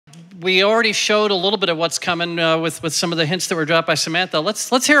we already showed a little bit of what's coming with some of the hints that were dropped by Samantha.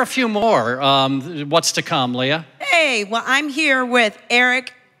 Let's hear a few more. What's to come, Leah? Hey, well, I'm here with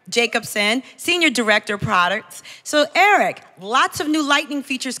Eric Jacobson, Senior Director of Products. So, Eric, lots of new Lightning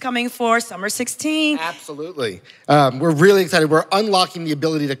features coming for Summer 16. Absolutely. We're really excited. We're unlocking the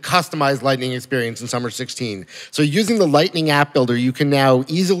ability to customize Lightning experience in Summer 16. So using the Lightning App Builder, you can now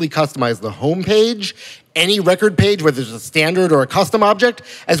easily customize the home page, any record page, whether it's a standard or a custom object,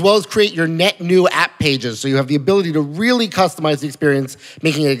 as well as create your net new app pages. So you have the ability to really customize the experience,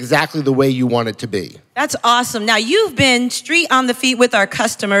 making it exactly the way you want it to be. That's awesome. Now, you've been street on the feet with our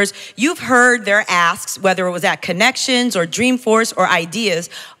customers. You've heard their asks, whether it was at Connections or Dreamforce or Ideas.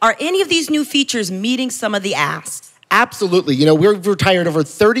 Are any of these new features meeting some of the asks? Absolutely. You know, we've retired over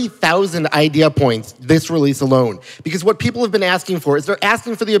 30,000 idea points this release alone, because what people have been asking for is they're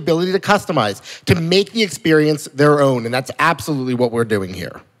asking for the ability to customize, to make the experience their own, and that's absolutely what we're doing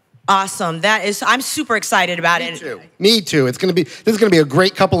here. Awesome. I'm super excited about it. Me too. Me too. This is going to be a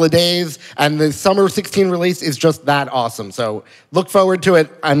great couple of days, and the Summer 16 release is just that awesome. So look forward to it.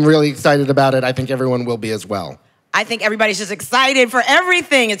 I'm really excited about it. I think everyone will be as well. I think everybody's just excited for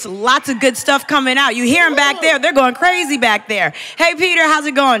everything. It's lots of good stuff coming out. You hear them back there. They're going crazy back there. Hey, Peter, how's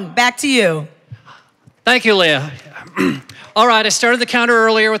it going? Back to you. Thank you, Leah. All right, I started the counter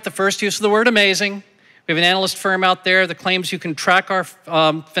earlier with the first use of the word amazing. We have an analyst firm out there that claims you can track our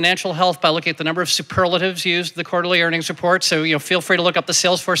financial health by looking at the number of superlatives used in the quarterly earnings report. So feel free to look up the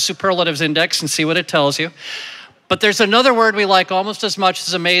Salesforce Superlatives Index and see what it tells you. But there's another word we like almost as much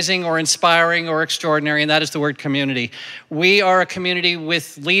as amazing or inspiring or extraordinary, and that is the word community. We are a community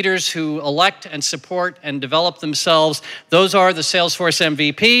with leaders who elect and support and develop themselves. Those are the Salesforce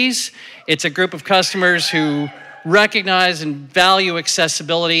MVPs. It's a group of customers who recognize and value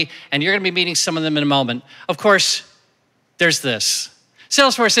accessibility, and you're going to be meeting some of them in a moment. Of course, there's this.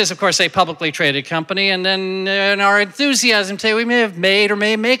 Salesforce is, of course, a publicly traded company, and then in our enthusiasm today, we may have made or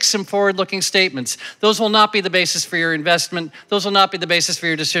may make some forward-looking statements. Those will not be the basis for your investment. Those will not be the basis for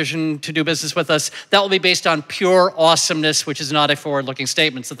your decision to do business with us. That will be based on pure awesomeness, which is not a forward-looking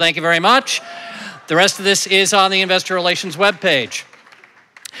statement. So thank you very much. The rest of this is on the Investor Relations webpage.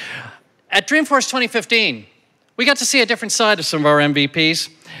 At Dreamforce 2015, we got to see a different side of some of our MVPs.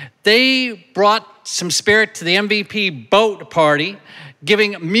 They brought some spirit to the MVP boat party,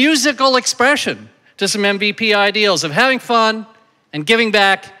 giving musical expression to some MVP ideals of having fun and giving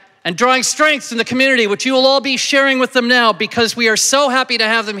back and drawing strength from the community, which you will all be sharing with them now because we are so happy to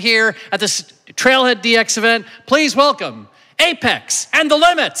have them here at this TrailheaDX event. Please welcome Apex and the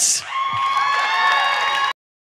Limits.